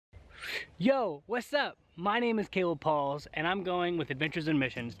Yo, what's up? My name is Caleb Pauls, and I'm going with Adventures and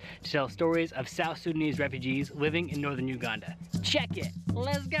Missions to tell stories of South Sudanese refugees living in Northern Uganda. Check it!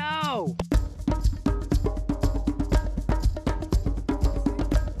 Let's go!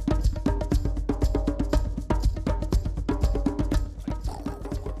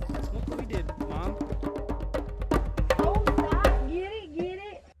 Look what we did, Mom. Oh, stop. Get it, get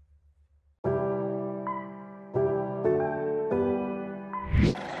it.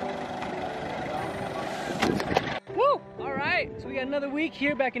 Woo! Alright, so we got another week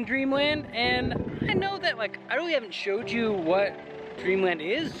here back in Dreamland, and I know that I really haven't showed you what Dreamland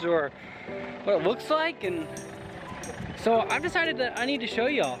is or what it looks like, and so I've decided that I need to show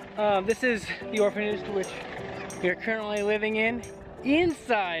y'all. This is the orphanage to which we are currently living in,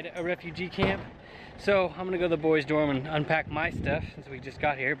 inside a refugee camp. So I'm gonna go to the boys' dorm and unpack my stuff since we just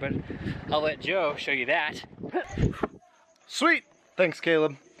got here, but I'll let Joe show you that. Sweet! Thanks,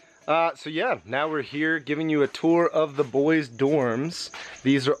 Caleb. So yeah, now we're here giving you a tour of the boys' dorms.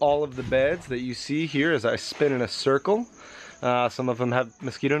 These are all of the beds that you see here as I spin in a circle. Some of them have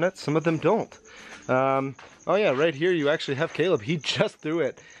mosquito nets, some of them don't. Oh yeah, right here you actually have Caleb. He just threw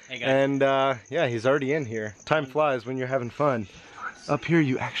it. Hey guys. And yeah, he's already in here. Time flies when you're having fun. Up here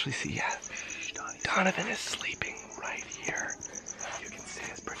you actually see, yeah, Donovan is sleeping right here. You can see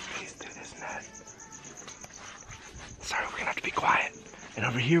his pretty face through this net. Sorry, we're gonna have to be quiet. And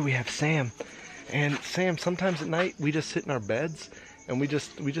over here we have Sam. And Sam, sometimes at night we just sit in our beds and we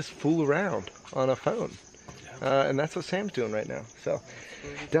just fool around on a phone. And that's what Sam's doing right now. So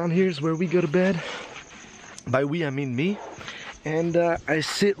down here is where we go to bed. By we, I mean me. And I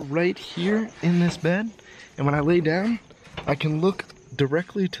sit right here in this bed. And when I lay down, I can look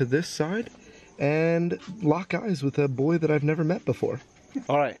directly to this side and lock eyes with a boy that I've never met before.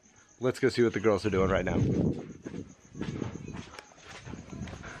 All right, let's go see what the girls are doing right now.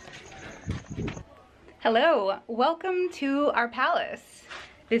 Hello, welcome to our palace.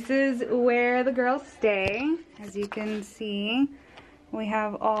 This is where the girls stay. As you can see, we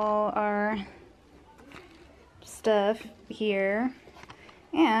have all our stuff here.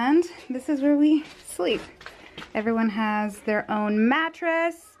 And this is where we sleep. Everyone has their own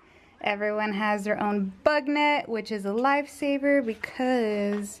mattress. Everyone has their own bug net, which is a lifesaver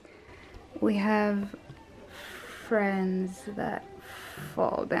because we have friends that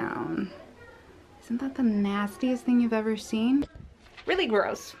fall down. Isn't that the nastiest thing you've ever seen? Really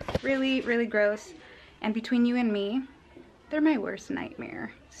gross. Really, really gross. And between you and me, they're my worst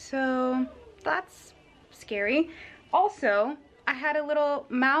nightmare. So that's scary. Also, I had a little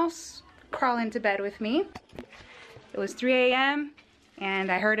mouse crawl into bed with me. It was 3 a.m. and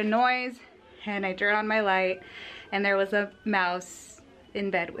I heard a noise and I turned on my light and there was a mouse in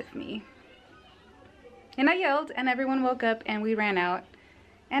bed with me. And I yelled and everyone woke up and we ran out.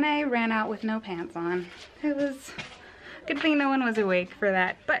 And I ran out with no pants on. It was a good thing no one was awake for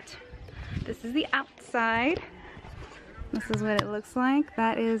that. But this is the outside. This is what it looks like.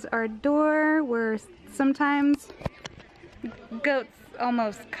 That is our door where sometimes goats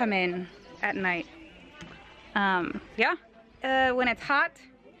almost come in at night. Yeah, when it's hot,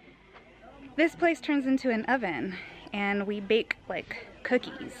 this place turns into an oven and we bake like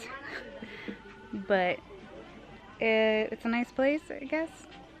cookies. But it's a nice place, I guess.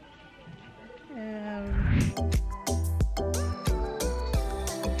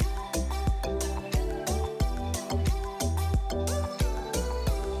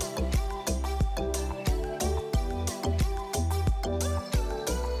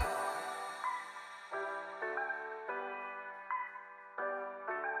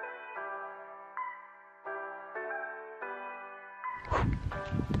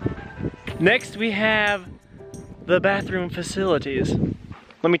 Next we have the bathroom facilities.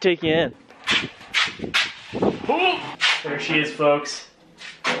 Let me take you in. There she is, folks.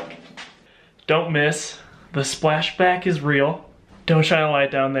 Don't miss. The splashback is real. Don't shine a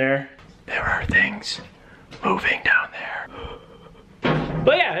light down there. There are things moving down there.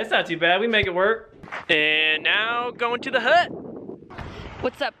 But yeah, it's not too bad. We make it work. And now going to the hut.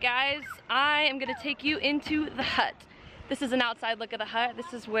 What's up, guys? I am gonna take you into the hut. This is an outside look at the hut.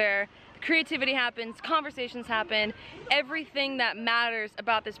 This is where creativity happens, conversations happen, everything that matters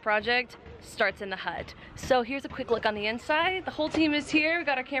about this project starts in the hut. So here's a quick look on the inside. The whole team is here. We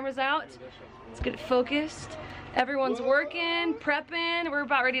got our cameras out. Let's get it focused. Everyone's working, prepping. We're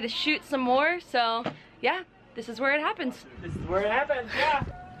about ready to shoot some more. So yeah, this is where it happens. This is where it happens, yeah.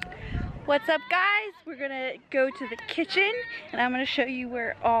 What's up, guys? We're gonna go to the kitchen and I'm gonna show you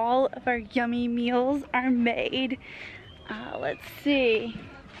where all of our yummy meals are made. Let's see.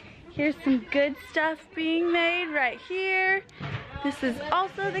 Here's some good stuff being made right here. This is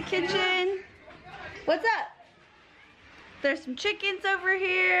also the kitchen. What's up? There's some chickens over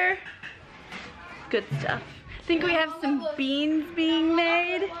here. Good stuff. I think we have some beans being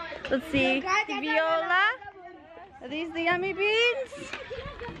made. Let's see. Viola. Are these the yummy beans?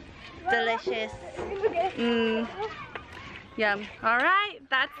 Delicious. Mmm. Yum. Alright,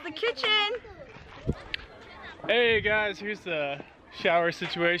 that's the kitchen. Hey guys, here's the shower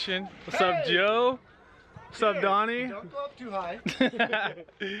situation. What's up, Joe? What's up, Donnie? Don't go up too high.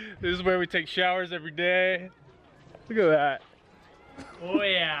 This is where we take showers every day. Look at that. Oh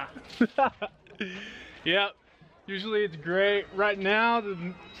yeah. Yep. Usually it's great. Right now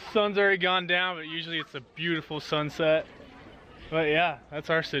the sun's already gone down, but usually it's a beautiful sunset. But yeah, that's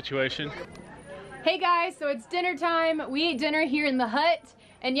our situation. Hey guys, so it's dinner time. We ate dinner here in the hut.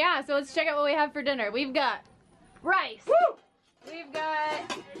 And yeah, so let's check out what we have for dinner. We've got rice. Woo! We've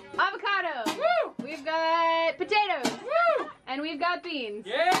got avocado. Woo! We've got potatoes. Woo! And we've got beans.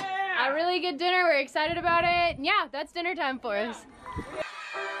 Yeah! A really good dinner. We're excited about it. And yeah, that's dinner time for us.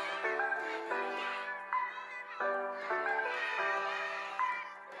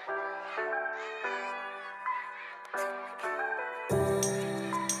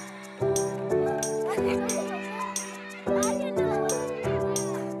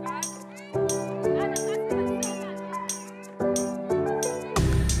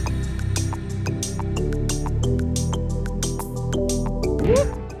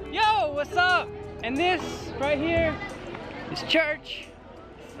 Yo, what's up? And this right here is church.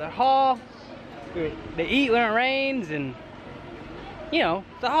 It's the hall. They eat when it rains, and you know,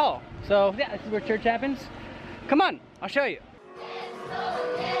 it's the hall. So yeah, this is where church happens. Come on, I'll show you.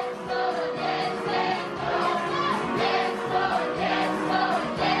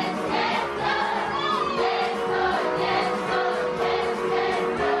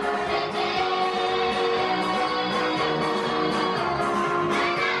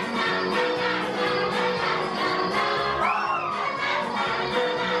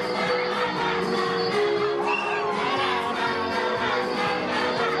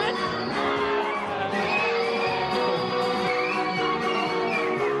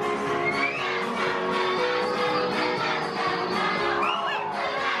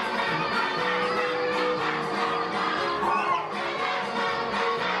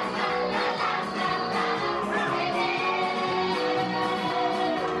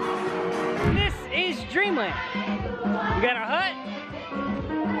 This is Dreamland. We got our hut,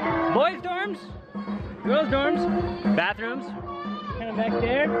 boys' dorms, girls' dorms, bathrooms, kind of back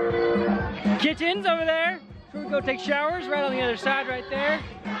there, kitchens over there. So we go take showers right on the other side right there.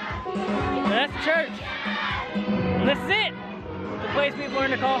 And that's the church. And this is it. The place we've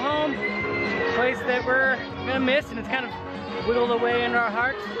learned to call home. The place that we're gonna miss, and it's kind of whittled away into our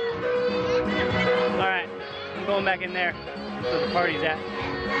hearts. All right, I'm going back in there. That's where the party's at.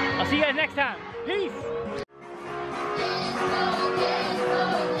 I'll see you guys next time. Peace!